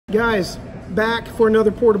Guys, back for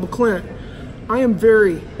another Portable Clint. I am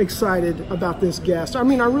very excited about this guest. I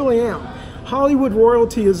mean, I really am. Hollywood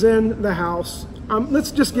royalty is in the house.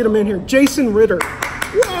 Let's just get him in here. Jason Ritter.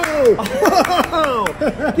 Whoa! Whoa!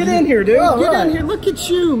 Get in here, dude. Oh, get right. in here. Look at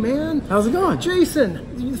you, man. How's it going?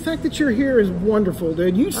 Jason, the fact that you're here is wonderful,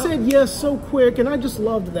 dude. You said yes so quick, and I just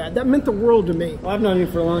loved that. That meant the world to me. Well, I've known you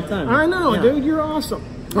for a long time. I know, yeah. dude. You're awesome.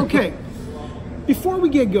 Okay. Before we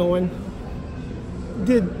get going,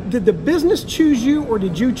 did the business choose you, or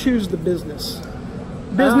did you choose the business?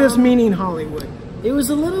 Business meaning Hollywood. It was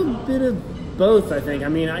a little bit of both, I think. I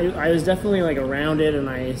mean, I was definitely like around it, and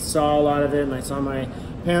I saw a lot of it, and I saw my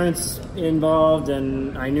parents involved,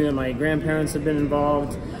 and I knew that my grandparents had been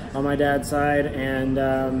involved on my dad's side, and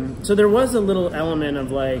so there was a little element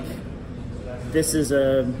of like, this is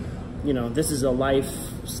a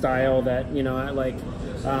lifestyle that, you know, like,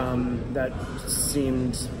 that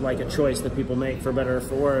seemed like a choice that people make for better or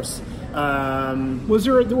for worse. Was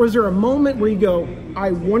there a moment where you go,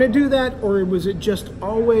 I want to do that, or was it just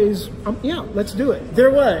always, yeah, let's do it?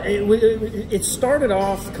 There was. It started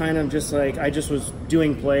off kind of just like I just was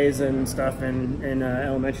doing plays and stuff in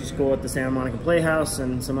elementary school at the Santa Monica Playhouse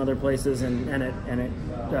and some other places, and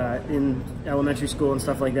in elementary school and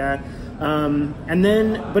stuff like that. And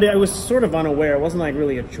then, but I was sort of unaware. It wasn't like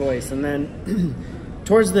really a choice. And then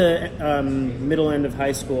towards the middle end of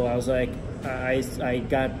high school, I was like, I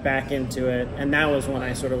got back into it, and that was when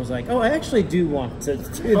I sort of was like, oh, I actually do want to do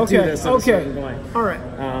this at a certain point. All right.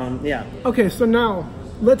 Yeah. Okay, so now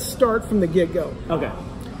let's start from the get-go. Okay.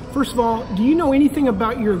 First of all, do you know anything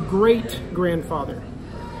about your great-grandfather?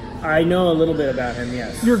 I know a little bit about him,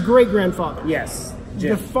 yes. Your great-grandfather? Yes,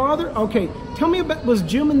 Jim. The father? Okay. Tell me about, was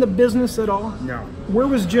Jim in the business at all? No. Where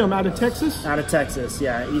was Jim? Out of Texas? Out of Texas,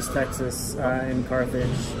 yeah. East Texas, in Carthage.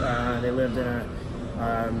 They lived in a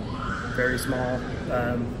very small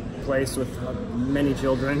place with many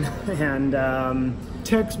children, and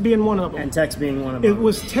Tex being one of them. And Tex being one of them.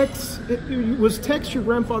 Was Tex your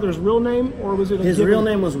grandfather's real name, or was it his real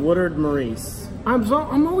name? Was Woodard Maurice.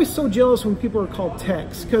 I'm always so jealous when people are called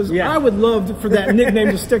Tex, because I would love for that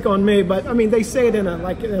nickname to stick on me, but I mean they say it in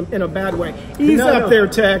a bad way. He's up there,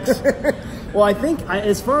 Tex. Well, I think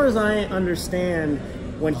as far as I understand,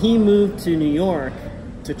 when he moved to New York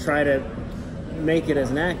to try to make it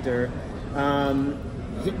as an actor,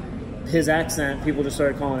 his accent, people just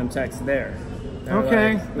started calling him Tex there.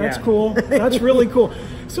 Okay, that's cool. That's really cool.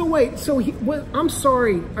 So wait, I'm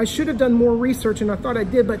sorry, I should have done more research, and I thought I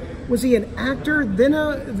did, but was he an actor, then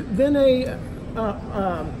a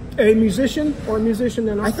musician, or a musician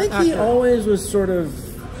and I think he always was sort of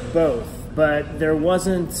both, but there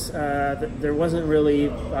wasn't really.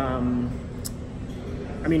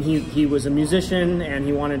 I mean, he was a musician and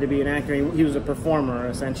he wanted to be an actor. He was a performer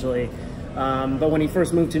essentially, but when he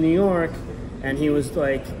first moved to New York, and he was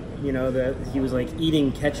like, you know, he was like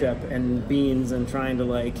eating ketchup and beans and trying to,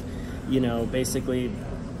 like, you know, basically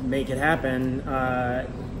make it happen.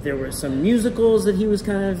 There were some musicals that he was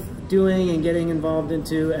kind of doing and getting involved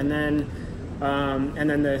into, and then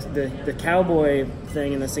the cowboy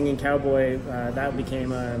thing and the singing cowboy, that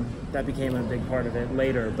became a big part of it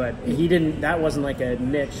later. But that wasn't like a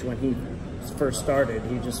niche when he first started.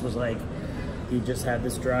 He just was like, he just had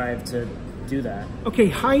this drive to do that. Okay,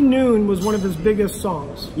 High Noon was one of his biggest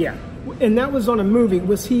songs. Yeah. And that was on a movie.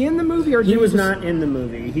 Was he in the movie, or he was not in the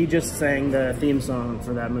movie? He just sang the theme song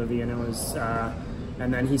for that movie, and it was,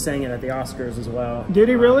 and then he sang it at the Oscars as well. Did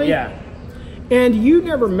he really? Yeah. And you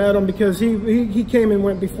never met him because he came and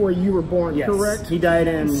went before you were born, yes. Correct? He died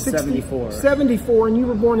in 74. 74, and you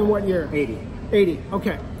were born in what year? 80. 80,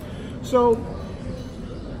 okay. So,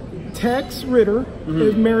 Tex Ritter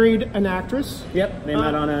is married an actress. Yep, they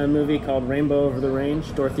met on a movie called Rainbow Over the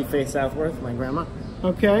Range. Dorothy Faye Southworth, my grandma.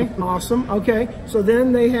 Okay, awesome. Okay, so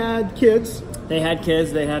then they had kids. They had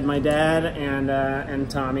kids. They had my dad and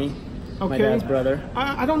Tommy, my dad's brother.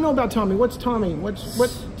 I don't know about Tommy. What's Tommy?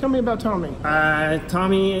 Tell me about Tommy.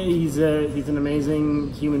 Tommy, he's an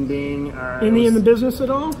amazing human being. Is he in the business at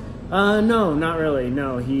all? No, not really.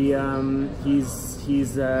 No, he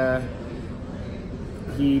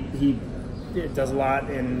does a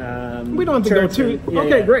lot in we don't have to go too.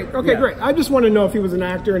 Yeah, great. Okay, great. I just want to know if he was an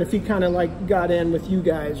actor and if he kind of like got in with you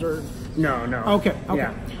guys, or no. Okay.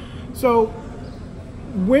 Yeah. So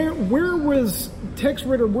where was Tex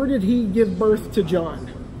Ritter? Where did he give birth to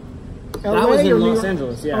John? LA, that was in Los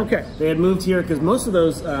Angeles. Yeah. Okay. They had moved here because most of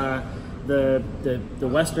those the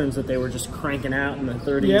westerns that they were just cranking out in the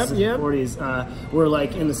 30s and 40s were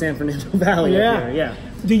like in the San Fernando Valley. Yeah.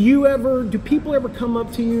 Do people ever come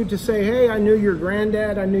up to you to say, hey, I knew your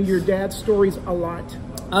granddad, I knew your dad's stories a lot?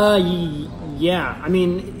 Yeah, I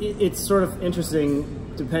mean, it's sort of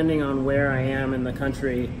interesting depending on where I am in the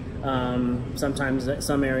country. Sometimes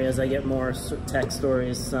some areas I get more tech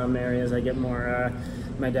stories, some areas I get more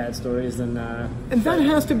my dad's stories. And that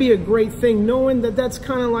has to be a great thing, knowing that that's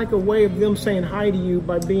kind of like a way of them saying hi to you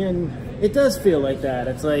by being... It does feel like that.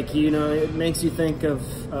 It's like, you know, it makes you think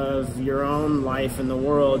of your own life in the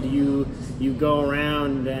world. You go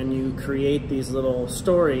around and you create these little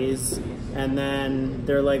stories, and then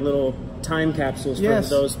they're like little time capsules for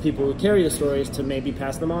those people who carry the stories to maybe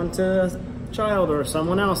pass them on to a child or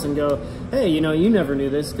someone else and go, hey, you know, you never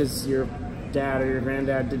knew this because your dad or your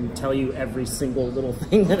granddad didn't tell you every single little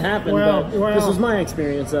thing that happened. But this was my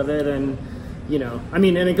experience of it. And you know, I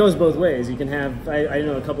mean, and it goes both ways. You can have, I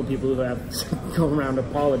know a couple people who have go around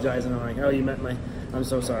apologizing. I'm like, oh, you met I'm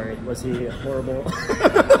so sorry. Was he horrible?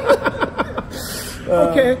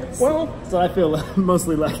 Okay, well. So I feel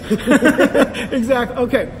mostly lucky. Exactly.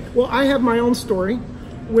 Okay, well, I have my own story,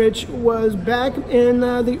 which was back in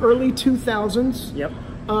the early 2000s. Yep.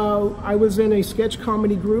 I was in a sketch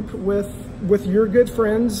comedy group with your good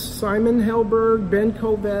friends, Simon Helberg, Ben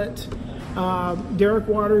Covett, Derek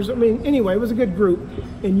Waters. I mean, anyway, it was a good group.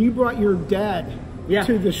 And you brought your dad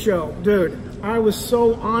to the show. Dude, I was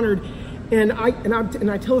so honored. And I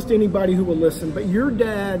tell this to anybody who will listen, but your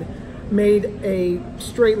dad made a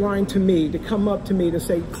straight line to me, to come up to me to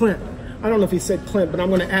say, Clint, I don't know if he said Clint, but I'm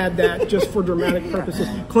going to add that just for dramatic purposes.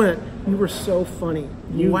 Clint, you were so funny.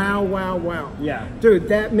 Wow, wow, wow. Yeah. Dude,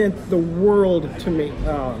 that meant the world to me.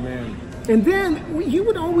 Oh, man. And then you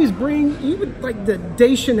would always like the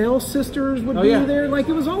Deschanel sisters would be there. Like,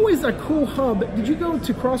 it was always a cool hub. Did you go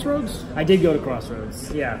to Crossroads? I did go to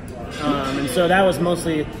Crossroads, yeah. And so that was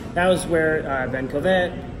where Ben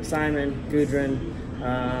Covett, Simon, Gudrun,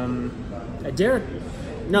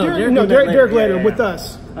 Derek later with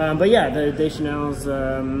us. But yeah, the Deschanels,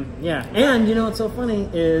 yeah. And you know what's so funny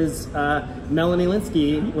is Melanie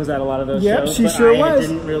Linsky was at a lot of those shows. She sure was.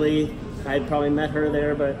 I'd probably met her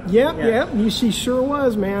there, but... She sure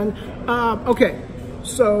was, man. Okay,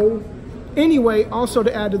 so anyway, also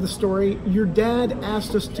to add to the story, your dad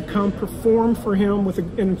asked us to come perform for him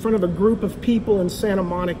in front of a group of people in Santa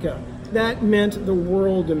Monica. That meant the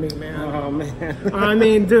world to me, man. Oh, man. I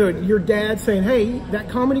mean, dude, your dad saying, hey, that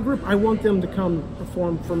comedy group, I want them to come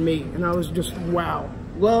perform for me. And I was just, wow.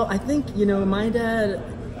 Well, I think, you know, my dad,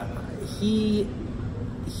 he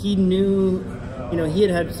knew... You know, he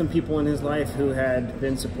had some people in his life who had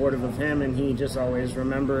been supportive of him, and he just always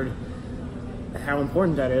remembered how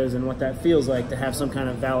important that is and what that feels like to have some kind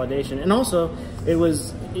of validation. And also, it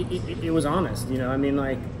was honest. You know, I mean,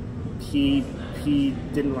 like he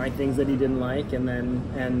didn't like things that he didn't like,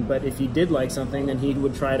 but if he did like something, then he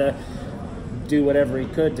would try to do whatever he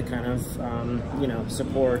could to kind of, you know,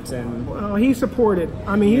 support. And well, he supported.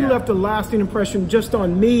 I mean, he left a lasting impression just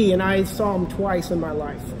on me, and I saw him twice in my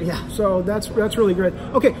life. Yeah. So that's really great.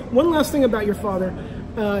 Okay, one last thing about your father.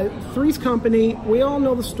 Three's Company. We all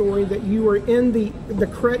know the story that you were in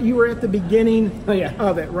you were at the beginning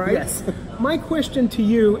of it, right? Yes. My question to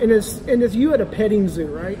you, and is you at a petting zoo,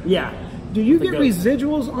 right? Yeah. Do you get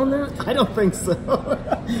residuals on that? I don't think so.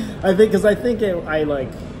 I think I like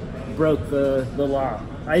broke the law.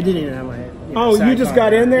 I didn't even have my you just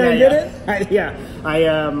got in there and did it?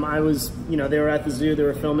 I was, you know, they were at the zoo, they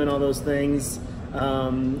were filming all those things,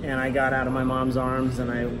 and I got out of my mom's arms and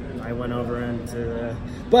I went over into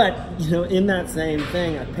but you know, in that same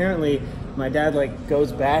thing, apparently my dad like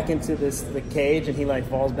goes back into the cage, and he like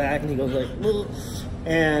falls back and he goes like, ugh.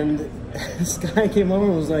 And this guy came over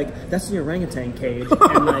and was like, that's the orangutan cage,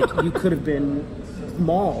 and like you could have been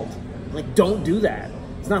mauled, like don't do that.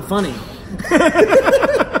 It's not funny.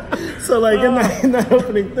 So like in that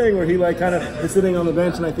opening thing where he like kind of is sitting on the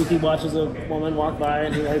bench, and I think he watches a woman walk by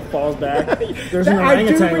and he like falls back. There's an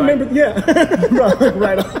orangutan. I do remember,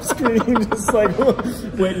 right off screen, just like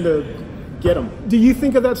waiting to get him. Do you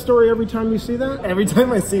think of that story every time you see that? Every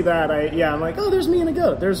time I see that, I'm like, oh, there's me and a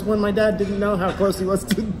goat. There's when my dad didn't know how close he was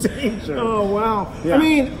to danger. Oh wow. Yeah. I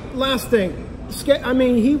mean, last thing. I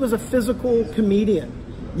mean, he was a physical comedian.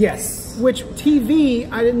 Yes. Which TV,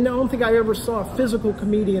 I don't think I ever saw a physical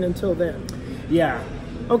comedian until then. Yeah.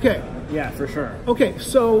 Okay. Yeah, for sure. Okay,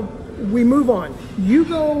 so we move on.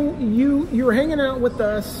 You're hanging out with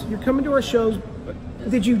us. You're coming to our shows.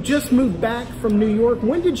 Did you just move back from New York?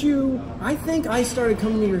 When did you? I think I started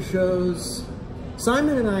coming to your shows.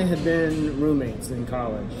 Simon and I had been roommates in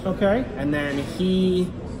college. Okay. And then he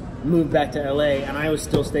moved back to LA, and I was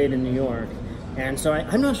still staying in New York. And so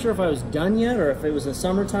I'm not sure if I was done yet or if it was the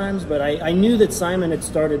summer times, but I knew that Simon had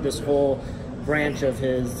started this whole branch of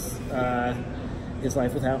his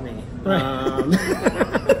life without me. Right.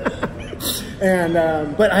 And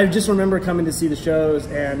but I just remember coming to see the shows,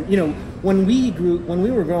 and you know, when we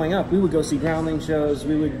were growing up, we would go see Groundling shows.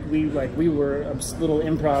 We were little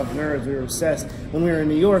improv nerds. We were obsessed. When we were in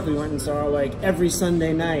New York, we went and saw like every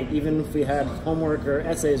Sunday night, even if we had homework or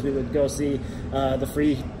essays, we would go see the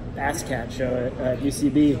free Ass Cat show at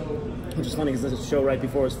UCB, which is funny because this show right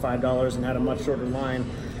before was $5 and had a much shorter line.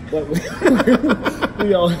 But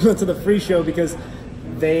we all went to the free show because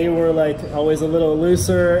they were like always a little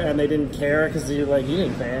looser and they didn't care because you're like, you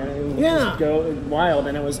didn't ban, just go wild,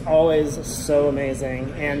 and it was always so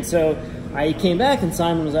amazing. And so I came back and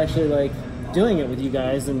Simon was actually like doing it with you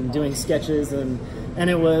guys and doing sketches, and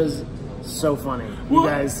it was so funny. You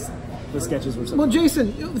guys, the sketches were so funny.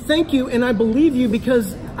 Jason, thank you, and I believe you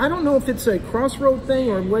because I don't know if it's a crossroad thing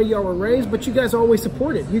or the way y'all were raised, but you guys always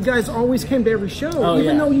supported. You guys always came to every show.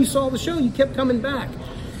 Even though you saw the show, you kept coming back.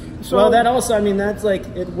 So, well, that also, I mean, that's like,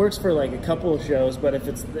 it works for like a couple of shows, but if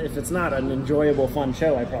it's not an enjoyable, fun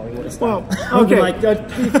show, I probably would have stopped. Well, okay. Like, do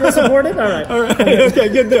you feel supported? All right. All right. Okay,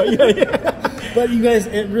 good deal. Yeah. But you guys,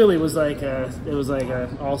 it really was like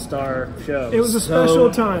an all-star show. It was a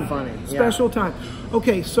special time. Funny. Special time.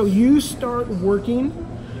 Okay, so you start working.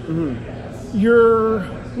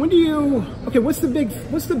 What's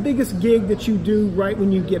the biggest gig that you do right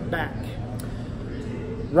when you get back?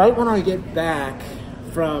 Right when I get back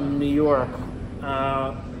from New York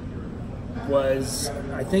I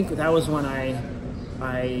think that was when I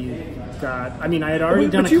had already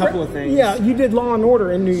done a couple of things. Yeah, you did Law and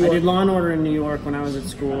Order in New York. I did Law and Order in New York when I was at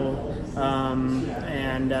school,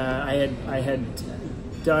 and I had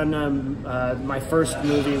done my first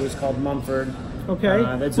movie was called Mumford. Okay,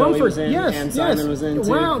 that Zoe was in, and Simon was in too.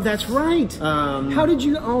 Wow, that's right. How did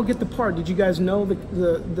you all get the part? Did you guys know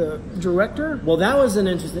the director? Well, that was an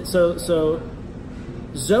interesting. So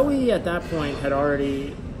Zoe at that point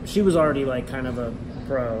she was already like kind of a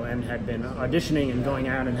pro and had been auditioning and going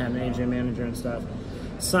out and had an agent manager and stuff.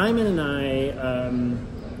 Simon and I,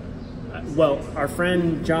 our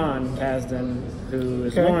friend John Kasdan, who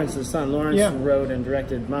is Lawrence's son, Lawrence wrote and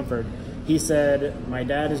directed Mumford. He said, my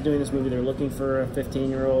dad is doing this movie, they're looking for a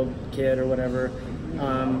 15-year-old kid or whatever.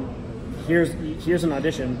 Here's an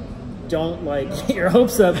audition. Don't like get your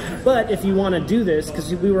hopes up, but if you want to do this,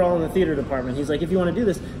 because we were all in the theater department, he's like, if you want to do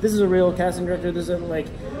this is a real casting director, this is like,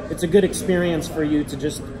 it's a good experience for you to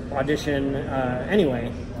just audition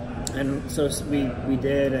anyway. And so we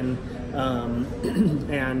did, and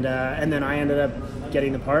then I ended up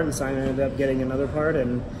getting the part, and Simon ended up getting another part,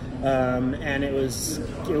 and it was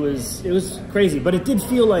crazy, but it did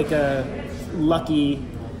feel like a lucky,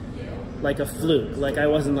 like a fluke. Like I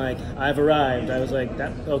wasn't like, I've arrived. I was like,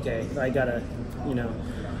 okay, I gotta.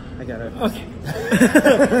 Okay.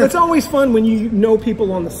 It's always fun when you know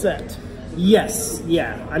people on the set. Yes,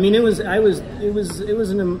 yeah. I mean, it was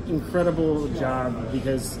an incredible job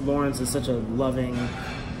because Lawrence is such a loving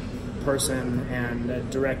person and a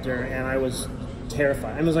director, and I was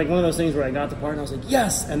terrified. It was like one of those things where I got the part and I was like,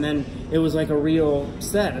 yes! And then it was like a real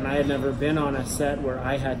set, and I had never been on a set where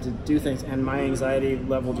I had to do things, and my anxiety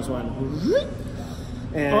level just went,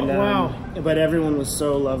 and wow. But everyone was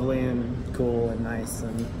so lovely and cool and nice,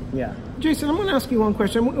 and yeah. Jason, I'm going to ask you one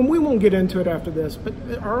question, and we won't get into it after this, but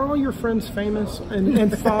are all your friends famous,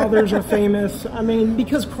 and fathers are famous? I mean,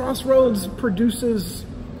 because Crossroads produces,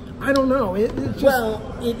 I don't know. It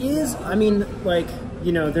is. I mean, like,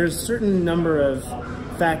 you know, there's a certain number of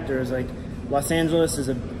factors. Like Los Angeles is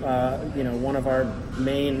one of our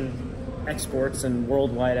main exports and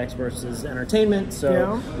worldwide exports is entertainment.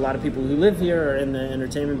 So a lot of people who live here are in the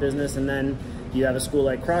entertainment business, and then you have a school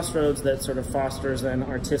like Crossroads that sort of fosters an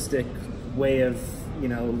artistic way of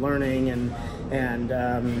learning and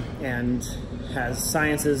has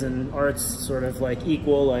sciences and arts sort of like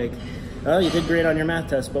equal. Like, oh, you did great on your math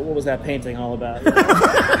test, but what was that painting all about?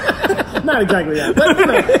 Not exactly that, but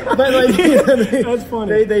like, that's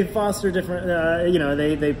funny. They foster different,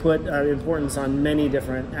 they put importance on many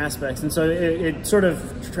different aspects, and so it sort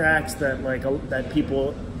of tracks that that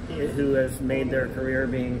people who have made their career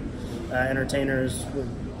being entertainers.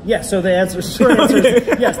 Yes, so the short answer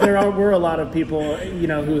is yes. There were a lot of people,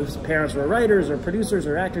 whose parents were writers or producers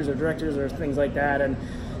or actors or directors or things like that, and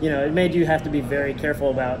it made you have to be very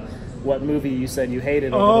careful about what movie you said you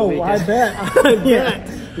hated over the weekend. I bet.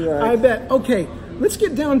 I bet. Okay, let's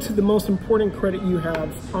get down to the most important credit you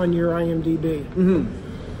have on your IMDb.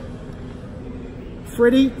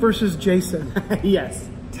 Freddy versus Jason. Yes.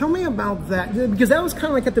 Tell me about that, because that was kind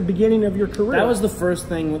of like at the beginning of your career. That was the first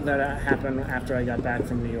thing that happened after I got back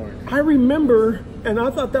from New York. I remember, and I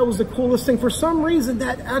thought that was the coolest thing. For some reason,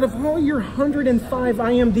 that out of all your 105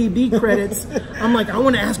 IMDb credits, I'm like, I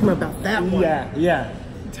want to ask him about that one. Yeah.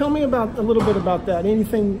 Tell me about a little bit about that.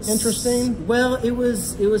 Anything interesting? Well, it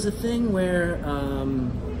was a thing where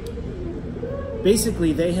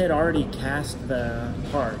basically they had already cast the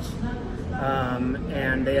part,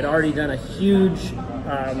 and they had already done a huge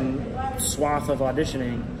swath of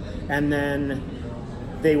auditioning, and then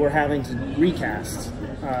they were having to recast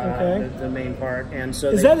the main part, and so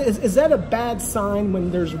is that a bad sign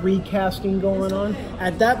when there's recasting going on?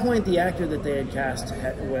 At that point, the actor that they had cast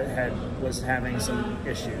was having some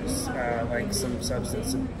issues, like some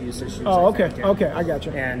substance abuse issues. Oh, okay, okay, I got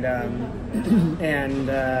you. And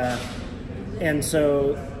and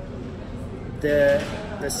so the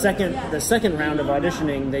second round of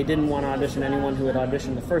auditioning, they didn't want to audition anyone who had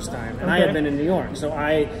auditioned the first time, and I had been in New York, so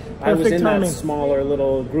I was in that smaller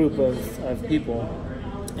little group of people,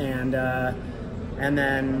 and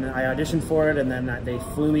then I auditioned for it, and then they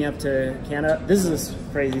flew me up to Canada. This is a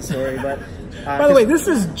crazy story, but by the way, this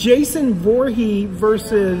is Jason Voorhees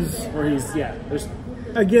versus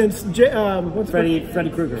against Freddy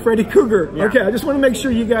Krueger. Freddy Krueger. Yeah. Okay, I just want to make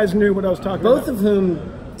sure you guys knew what I was talking about. Both of whom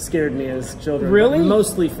scared me as children. Really?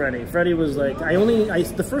 Mostly Freddy. Freddy was like,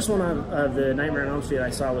 the first one of the Nightmare on Elm Street I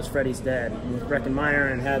saw was Freddy's Dead with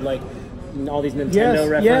Breckenmeyer, and had like all these Nintendo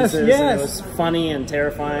references. Yes. And it was funny and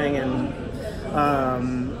terrifying, and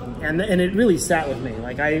it really sat with me.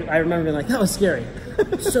 Like I remember being like, that was scary.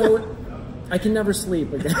 So I can never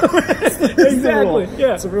sleep again. Exactly.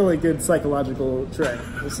 Yeah. It's a really good psychological trick.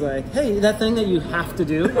 It's like, hey, that thing that you have to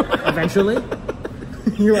do eventually.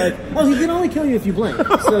 You're like, oh, he can only kill you if you blink,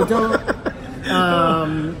 so don't.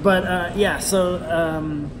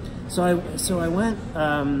 So I went.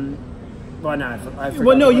 Well, no, I forgot.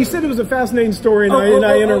 Well, no, you said it was a fascinating story, and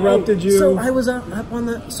I interrupted you. So I was up on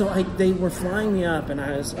the. So they were flying me up, and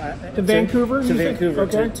I was to Vancouver. To Vancouver,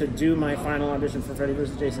 to do my final audition for Freddy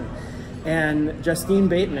vs. Jason, and Justine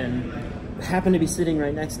Bateman happened to be sitting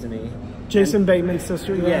right next to me. Jason Bateman's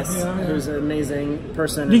sister. Yes, who's an amazing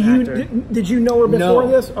person. Did you know her before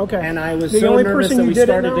this? Okay. And I was so nervous that we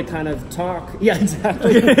started to kind of talk. Yeah,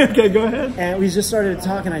 exactly. Okay, go ahead. And we just started to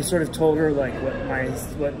talk, and I sort of told her like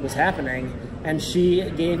what was happening, and she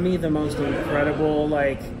gave me the most incredible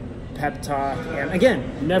like pep talk. And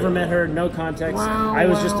again, never met her, no context. Wow, I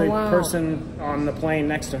was just a person on the plane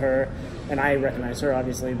next to her, and I recognized her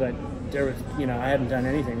obviously, but there was, I hadn't done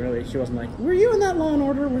anything really. She wasn't like, were you in that Law and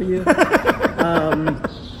Order? Were you?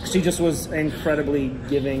 She just was incredibly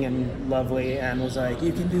giving and lovely, and was like,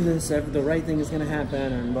 you can do this, the right thing is going to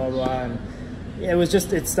happen, and blah, blah. And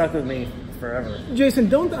it stuck with me forever.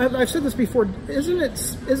 Jason, I've said this before, isn't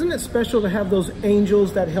it special to have those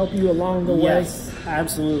angels that help you along the way? Yes,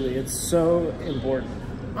 absolutely. It's so important.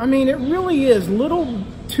 I mean, it really is. Little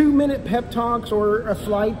 2-minute pep talks or a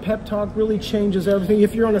flight pep talk really changes everything.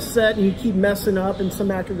 If you're on a set and you keep messing up and some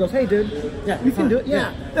actor goes, hey, dude, you can do it.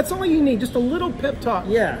 Yeah, that's all you need. Just a little pep talk.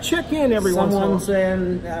 Yeah. Check in every once in a while.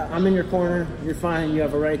 Someone saying, I'm in your corner. You're fine. You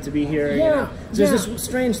have a right to be here. Yeah. There's this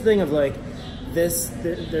strange thing of like, there's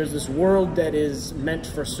this world that is meant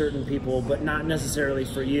for certain people, but not necessarily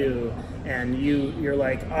for you. And you're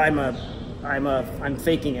like, I'm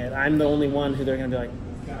faking it. I'm the only one who they're going to be like,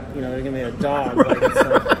 they're gonna be a dog. Like, it's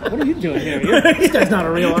like, what are you doing here? This guy's not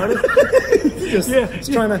a real artist.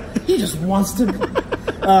 He just wants to.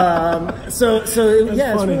 It's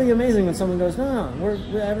really amazing when someone goes, no,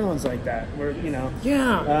 everyone's like that. You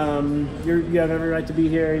have every right to be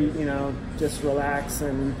here. Just relax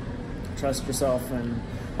and trust yourself. And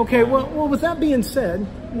okay, well, with that being said,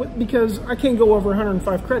 because I can't go over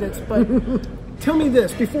 105 credits, but. Tell me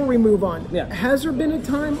this before we move on. Yeah. Has there been a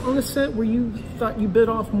time on a set where you thought you bit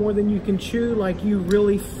off more than you can chew? Like you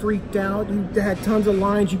really freaked out? You had tons of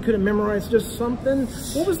lines you couldn't memorize? Just something?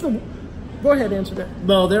 What was the? Go ahead, answer that.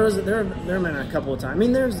 Well, there have been a couple of times. I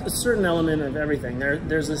mean, there's a certain element of everything.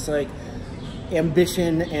 There's this like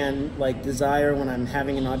ambition and like desire when I'm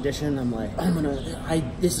having an audition. I'm like,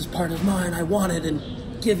 this is part of mine. I want it, and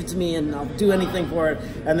give it to me, and I'll do anything for it.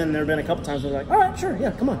 And then there have been a couple times where they're like, all right, sure,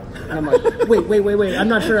 yeah, come on. And I'm like, wait, I'm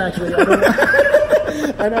not sure actually. I don't know.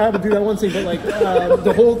 I know how to do that one scene, but like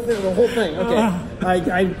the whole thing. Okay,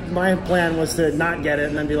 my plan was to not get it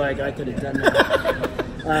and then be like, I could have done that.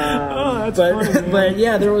 That's funny, but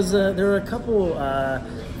yeah, there were a couple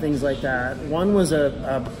things like that. One was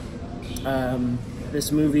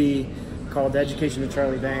this movie called The Education of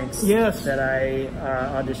Charlie Banks. Yes. That I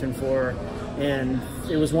auditioned for. And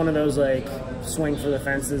it was one of those like swing for the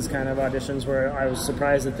fences kind of auditions where I was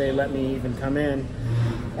surprised that they let me even come in.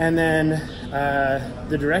 And then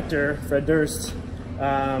the director, Fred Durst,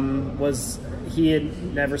 he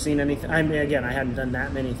had never seen anything. I mean, again, I hadn't done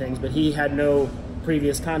that many things, but he had no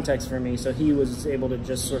previous context for me, so he was able to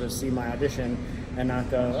just sort of see my audition and not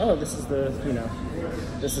go, oh, this is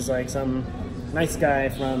this is like some nice guy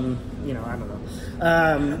from, I don't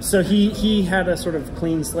know. So he had a sort of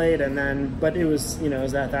clean slate, but it was, it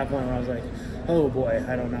was at that point where I was like, oh boy,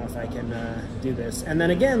 I don't know if I can do this. And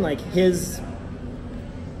then again, like his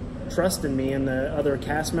trust in me and the other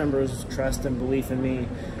cast members' trust and belief in me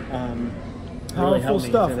really helped me.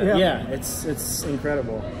 Stuff, yeah, it's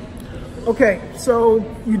incredible. Okay, so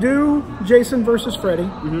you do Jason versus Freddy,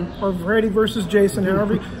 or Freddy versus Jason,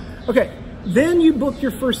 however. Okay, then you book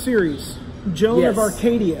your first series, Joan of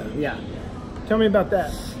Arcadia. Yeah. Tell me about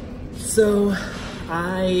that. So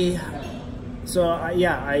I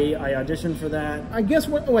auditioned for that. I guess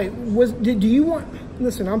do you want,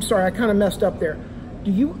 listen, I'm sorry, I kind of messed up there.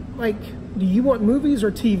 Do you want movies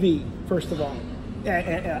or TV, first of all?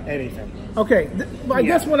 Anything. Okay, I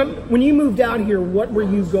guess when you moved out here, what were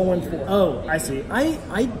you going for? Oh, I see.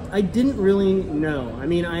 I didn't really know. I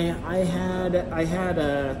mean, I had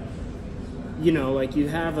a, like you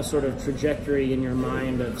have a sort of trajectory in your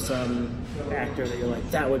mind of some actor that you're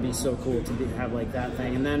like, that would be so cool to have like that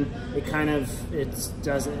thing, and then it kind of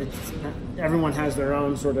everyone has their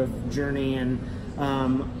own sort of journey, and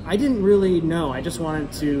I didn't really know. I just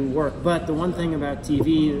wanted to work. But the one thing about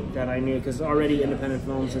TV that I knew, because already independent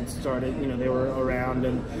films had started, they were around,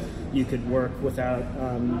 and you could work without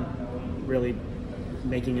really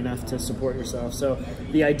making enough to support yourself. So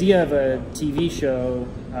the idea of a TV show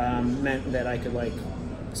meant that I could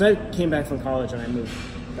because I came back from college and I moved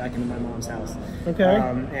back into my mom's house. Okay.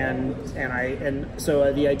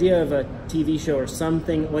 So the idea of a TV show or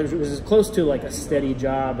something, which was as close to like a steady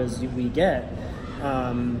job as we get,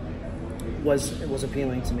 was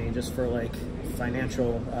appealing to me, just for like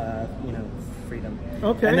financial, freedom.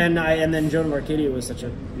 Okay. And then Joan of Arcadia was such a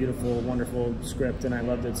beautiful, wonderful script, and I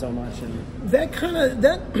loved it so much. And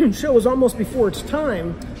that show was almost before its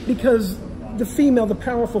time, because the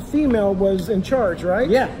powerful female was in charge, right?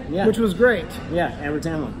 Yeah. Which was great. Yeah, Amber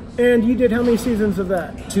Tamlin. And you did how many seasons of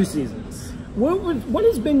that? 2 seasons. What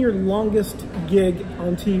has been your longest gig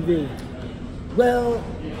on TV? Well,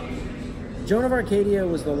 Joan of Arcadia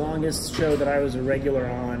was the longest show that I was a regular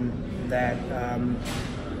on, that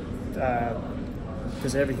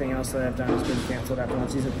because everything else that I've done has been canceled after 1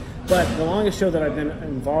 season. But the longest show that I've been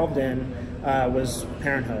involved in was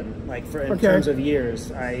Parenthood, in terms of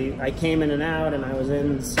years. I came in and out, and I was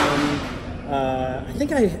in some, I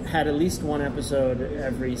think I had at least 1 episode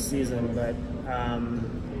every season,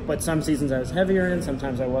 but some seasons I was heavier in,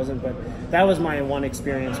 sometimes I wasn't. But that was my one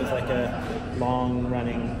experience with like a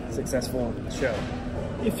long-running, successful show.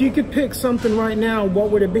 If you could pick something right now,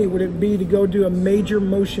 what would it be? Would it be to go do a major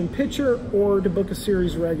motion picture, or to book a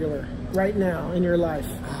series regular right now in your life?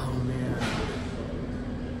 Oh, man.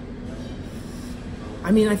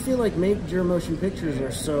 I mean, I feel like major motion pictures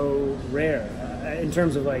are so rare in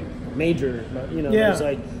terms of like major, Yeah. There's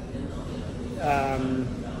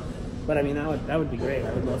but I mean, that would be great.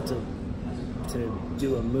 I would love to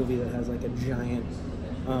do a movie that has like a giant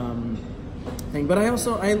thing. But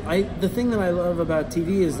the thing that I love about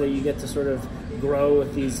TV is that you get to sort of grow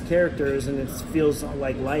with these characters, and it feels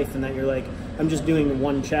like life, and that you're like, I'm just doing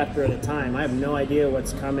 1 chapter at a time. I have no idea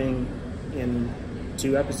what's coming in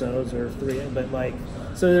 2 episodes or 3, but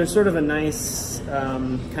so there's sort of a nice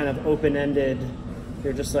kind of open-ended,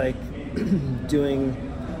 you're just like doing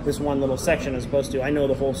this one little section, as opposed to I know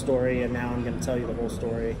the whole story and now I'm going to tell you the whole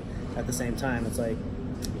story at the same time. It's like,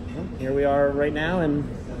 well, here we are right now, and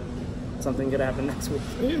something could happen next week.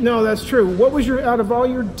 No, that's true. What was out of all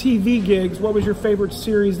your TV gigs, what was your favorite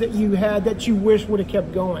series that you had that you wish would have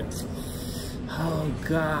kept going? Oh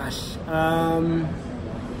gosh.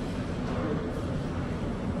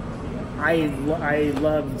 I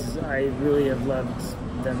really have loved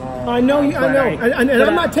them all. I know, and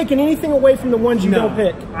I'm not taking anything away from the ones you don't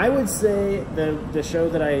pick. I would say the show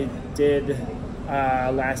that I did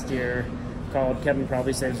last year, called Kevin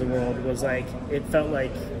Probably Saves the World, was like, it felt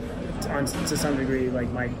like, to some degree, like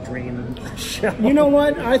my dream show. You know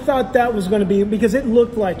what? I thought that was going to be, because it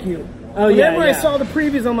looked like you. Oh, yeah. Whenever I saw the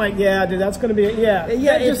previews, I'm like, yeah, dude, that's going to be it. Yeah.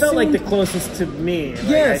 Yeah, it felt like the closest to me. Like,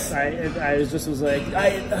 yes. I was like,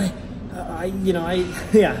 I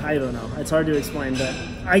don't know. It's hard to explain, but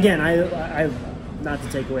again, I not to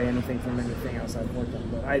take away anything from anything else I've worked on,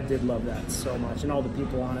 but I did love that so much, and all the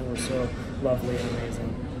people on it were so lovely and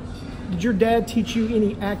amazing. Did your dad teach you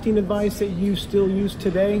any acting advice that you still use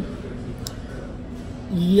today?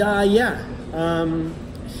 Yeah.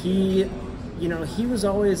 He was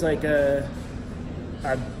always like a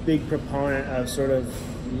big proponent of sort of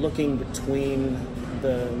looking between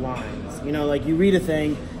the lines. Like you read a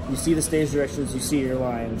thing, you see the stage directions, you see your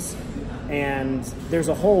lines, and there's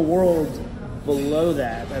a whole world below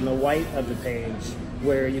that and the white of the page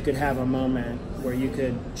where you could have a moment where you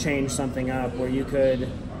could change something up, where you could,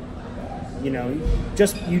 you know,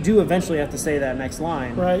 you do eventually have to say that next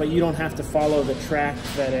line, right, but you don't have to follow the track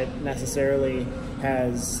that it necessarily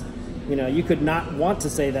has. You know, you could not want to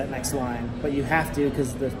say that next line, but you have to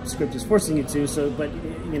because the script is forcing you to. So, but,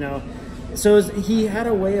 you know, so he had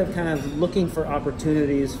a way of kind of looking for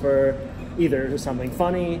opportunities for either something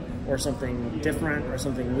funny or something different or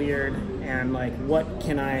something weird, and like what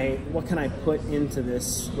can I put into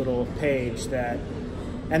this little page that,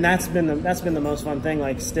 and that's been the most fun thing.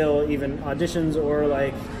 Like still even auditions or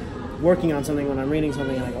like working on something when I'm reading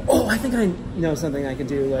something and I go, oh, I think I know something I could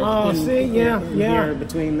do. Like here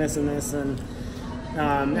between this and this, and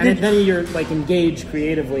then you're like engaged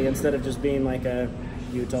creatively instead of just being like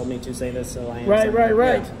you told me to say this, so I am.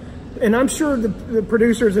 Right. Yeah. And I'm sure the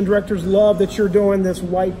producers and directors love that you're doing this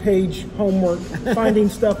white page homework, finding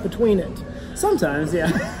stuff between it. Sometimes, yeah.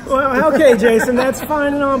 Well, okay, Jason, that's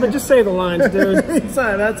fine and all, but just say the lines, dude.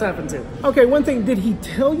 That's happened too. Okay, one thing, did he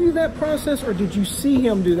tell you that process, or did you see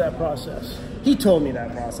him do that process? He told me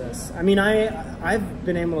that process. I mean, I've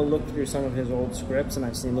been able to look through some of his old scripts, and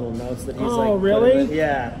I've seen little notes that he's like... Oh, really?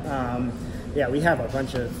 Yeah. Yeah, we have a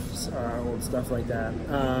bunch of old stuff like that.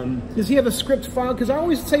 Does he have a script file? Because I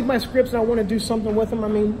always save my scripts and I want to do something with them. I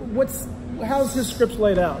mean, how's his scripts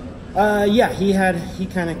laid out? Yeah, he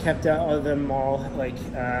kind of kept all of them all like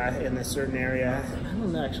in this certain area. I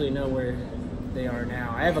don't actually know where they are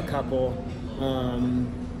now. I have a couple,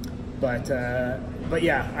 but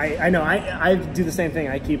yeah, I know I do the same thing.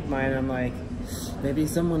 I keep mine. I'm like, maybe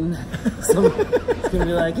someone's gonna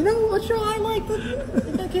be like, you know what show I like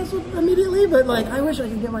that got canceled immediately, but like I wish I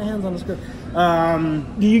could get my hands on the script.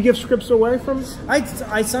 Do you give scripts away from?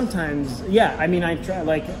 I sometimes, yeah. I mean, I try.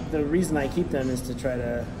 Like the reason I keep them is to try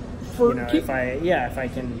to, if I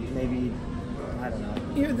can maybe, I don't know.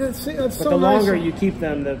 But the longer you keep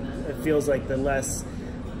them, it feels like the less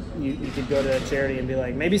you could go to a charity and be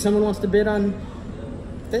like, maybe someone wants to bid on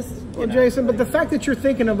this. Well, Jason, but the fact that you're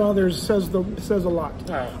thinking of others says a lot.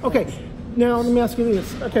 Oh, okay, now let me ask you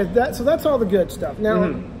this. Okay, so that's all the good stuff.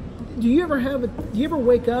 Now, do you ever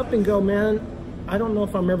wake up and go, man, I don't know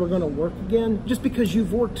if I'm ever going to work again? Just because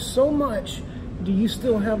you've worked so much, do you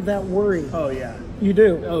still have that worry? Oh yeah, you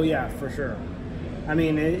do. Oh yeah, for sure. I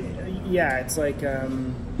mean, it's like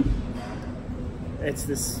it's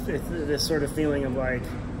this sort of feeling of like,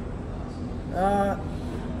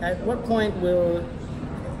 at what point will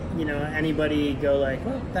anybody go like,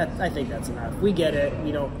 well, I think that's enough. We get it.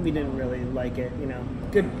 We didn't really like it.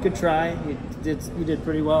 Good try. You did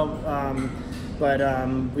pretty well. But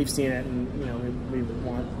we've seen it, and we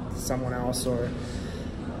want someone else, or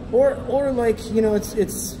like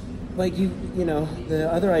it's like the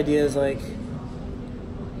other idea is like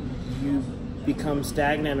you become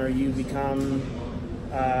stagnant or you become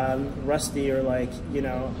rusty or like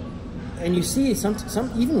and you see some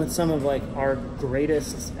even with some of like our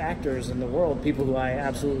greatest actors in the world, people who I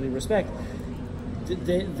absolutely respect,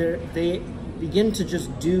 they begin to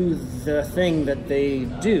just do the thing that they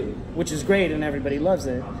do, which is great and everybody loves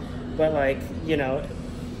it, but like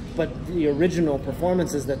but the original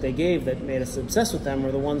performances that they gave that made us obsessed with them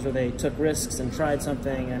were the ones where they took risks and tried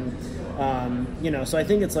something, and so I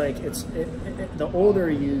think it's like the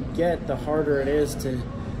older you get, the harder it is to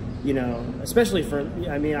especially for,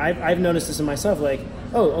 I mean, I've noticed this in myself, like,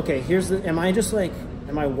 oh, okay, am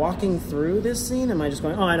I walking through this scene? Am I just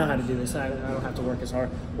going, oh, I know how to do this, I don't have to work as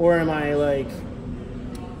hard? Or am I like,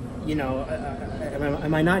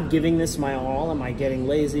 am I not giving this my all? Am I getting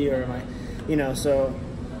lazy? Or am I, so,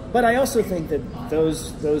 but I also think that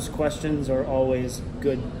those questions are always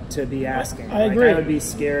good to be asking. I agree. I would be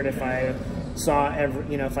scared if I saw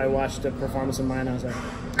if I watched a performance of mine, I was like,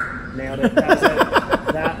 nailed it.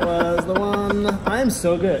 That was the one. I'm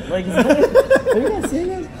so good. Like, are you guys seeing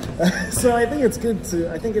this? So I think it's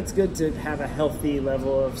good to have a healthy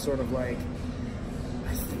level of sort of like,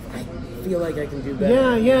 I feel like I can do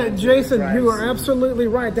better. Yeah, Jason, you are absolutely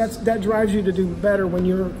right. That drives you to do better when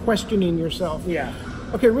you're questioning yourself. Yeah.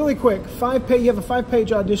 Okay, really quick. You have a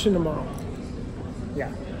 5-page audition tomorrow.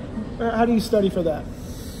 Yeah. How do you study for that?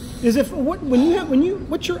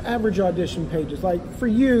 What's your average audition pages like for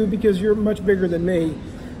you, because you're much bigger than me?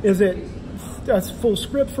 Is it a full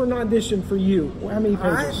script for an audition for you? How many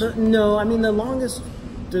pages? No, I mean the longest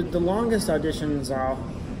auditions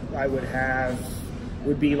I would have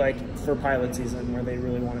would be like for pilot season, where they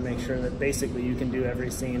really want to make sure that basically you can do every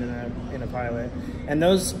scene in a pilot, and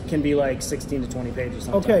those can be like 16 to 20 pages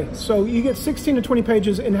sometimes. Okay, so you get 16 to 20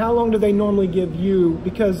 pages, and how long do they normally give you,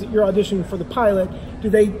 because you're auditioning for the pilot? Do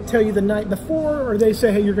they tell you the night before, or they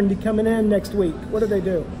say, hey, you're going to be coming in next week? What do they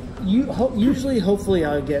do? Usually, hopefully,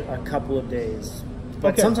 I'll get a couple of days.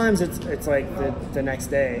 But sometimes it's like the next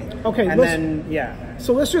day. Okay. And then, yeah.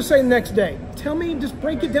 So let's just say next day. Tell me, just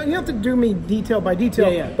break it down. You don't have to do me detail by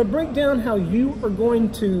detail. Yeah. But break down how you are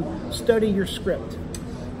going to study your script.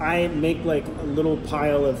 I make like a little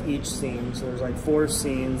pile of each scene. So there's like 4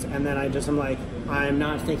 scenes. And then I'm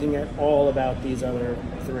not thinking at all about these other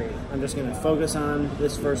 3. I'm just going to focus on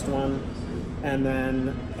this first one.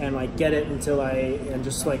 And like get it until and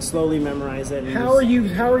just like slowly memorize it. How are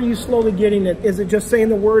you slowly getting it? Is it just saying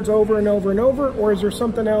the words over and over and over, or is there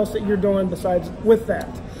something else that you're doing besides with that?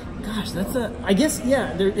 Gosh, I guess,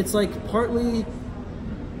 yeah. It's like partly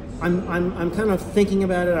I'm kind of thinking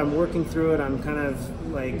about it. I'm working through it. I'm kind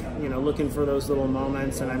of like, you know, looking for those little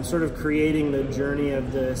moments, and I'm sort of creating the journey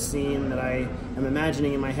of the scene that I am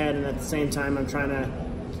imagining in my head, and at the same time I'm trying to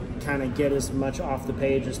kind of get as much off the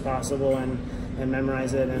page as possible and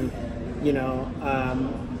memorize it, and you know,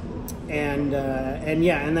 and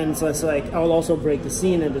then so it's like I'll also break the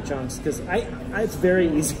scene into chunks, because it's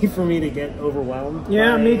very easy for me to get overwhelmed.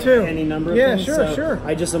 Yeah, by me too. Any number of things. Sure.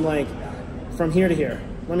 I just am like, from here to here,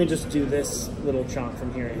 let me just do this little chunk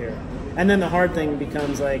from here to here, and then the hard thing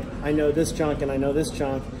becomes like, I know this chunk and I know this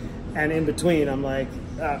chunk, and in between I'm like,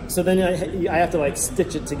 so then I have to like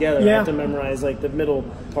stitch it together. Yeah. I have to memorize like the middle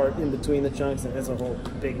part in between the chunks, and it's a whole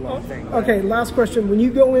big long thing. Okay, last question. When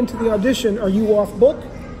you go into the audition, are you off book?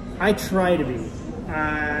 I try to be.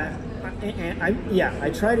 I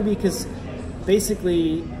try to be, because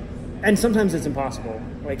basically, and sometimes it's impossible.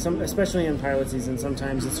 Like especially in pilot season,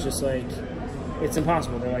 sometimes it's just like, it's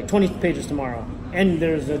impossible. They're like 20 pages tomorrow, and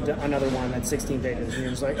there's another one that's 16 pages, and you're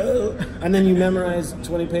just like, oh. And then you memorize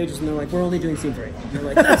 20 pages, and they're like, we're only doing scene 3. And you're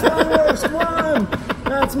like, that's my worst one.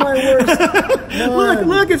 That's my worst one.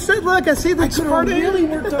 Look! I see the I could have really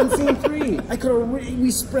worked on scene 3. I could have. We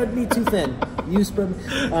spread me too thin. You spread me.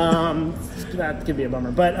 That could be a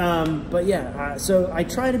bummer, but yeah. So I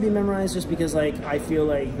try to be memorized, just because like I feel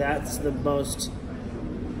like that's the most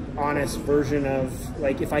honest version of,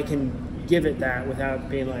 like, if I can give it that without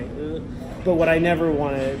being like, ugh. But what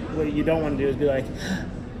you don't want to do is be like,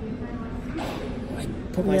 I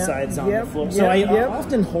put my sides on the floor. So I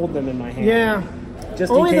often hold them in my hand. Yeah.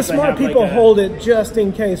 Just only in case the smart people hold it just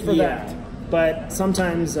in case for that. But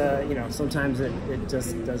sometimes, sometimes it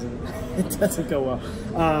just doesn't. It doesn't go well.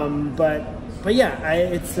 But yeah,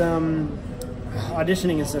 it's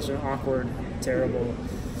auditioning is such an awkward, terrible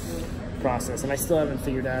process, and I still haven't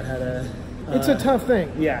figured out how to. It's a tough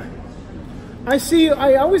thing. Yeah. I see you.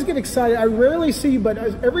 I always get excited. I rarely see you, but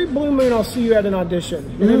every blue moon I'll see you at an audition,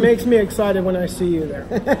 and it makes me excited when I see you there.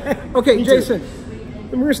 Okay, Jason,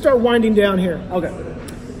 we're gonna start winding down here. Okay.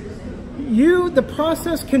 The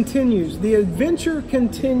process continues. The adventure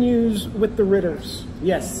continues with the Ritters.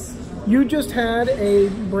 Yes. You just had a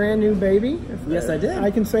brand new baby. Yes, I did. I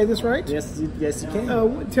can say this right? Yes, you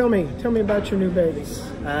can. Tell me about your new baby.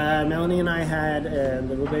 Melanie and I had a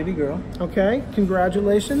little baby girl. Okay,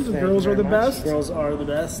 congratulations. Girls are the best. Girls are the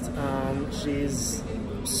best. She's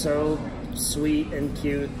so sweet and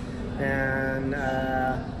cute, and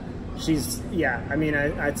she's, yeah. I mean,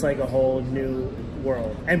 it's like a whole new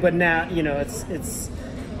world. But now, you know, it's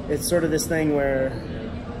sort of this thing where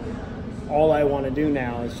all I want to do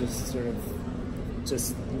now is just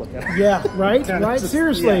look at her. Yeah, right, right.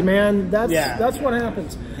 Seriously, man, that's what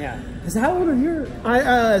happens. Yeah. Because how old are you?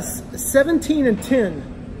 17 and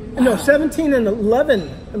 10. Wow. No, 17 and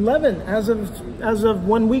 11 as of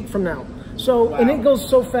 1 week from now. So, wow. And it goes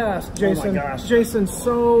so fast, Jason. Oh my gosh. Jason,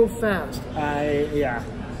 so fast. Yeah.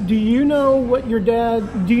 Do you know what your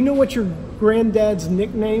granddad's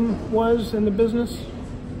nickname was in the business?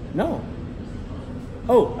 No.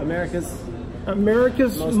 Oh, America's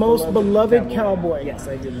most beloved cowboy. Yes,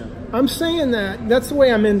 I did know. I'm saying that's the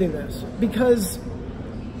way I'm ending this, because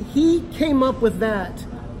he came up with that.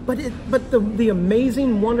 But the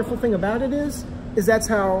amazing, wonderful thing about it is that's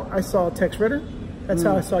how I saw Tex Ritter. That's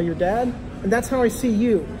how I saw your dad, and that's how I see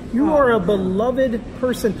you. You are a beloved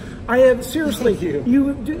person. I have, seriously,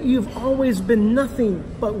 you've always been nothing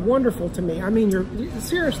but wonderful to me. I mean,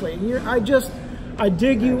 I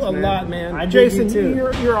dig you a lot, man. Jason,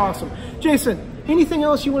 you're awesome. Jason, anything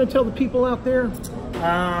else you want to tell the people out there?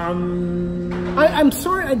 I'm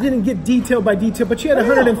sorry I didn't get detail by detail, but you had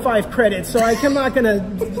 105 credits, so I'm not going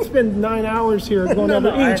to spend 9 hours here going over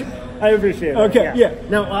each. I appreciate it. Okay, yeah.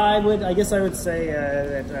 No, I guess I would say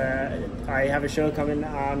that I have a show coming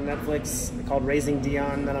on Netflix called Raising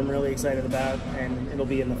Dion that I'm really excited about, and it'll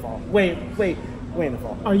be in the fall. Way in the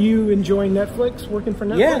fall. Are you enjoying Netflix? Working for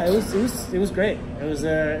Netflix? Yeah, it was great. It was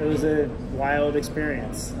a wild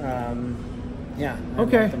experience. Yeah. I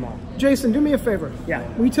Okay. loved them all. Jason, do me a favor. Yeah.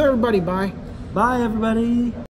 Will you tell everybody bye? Bye, everybody.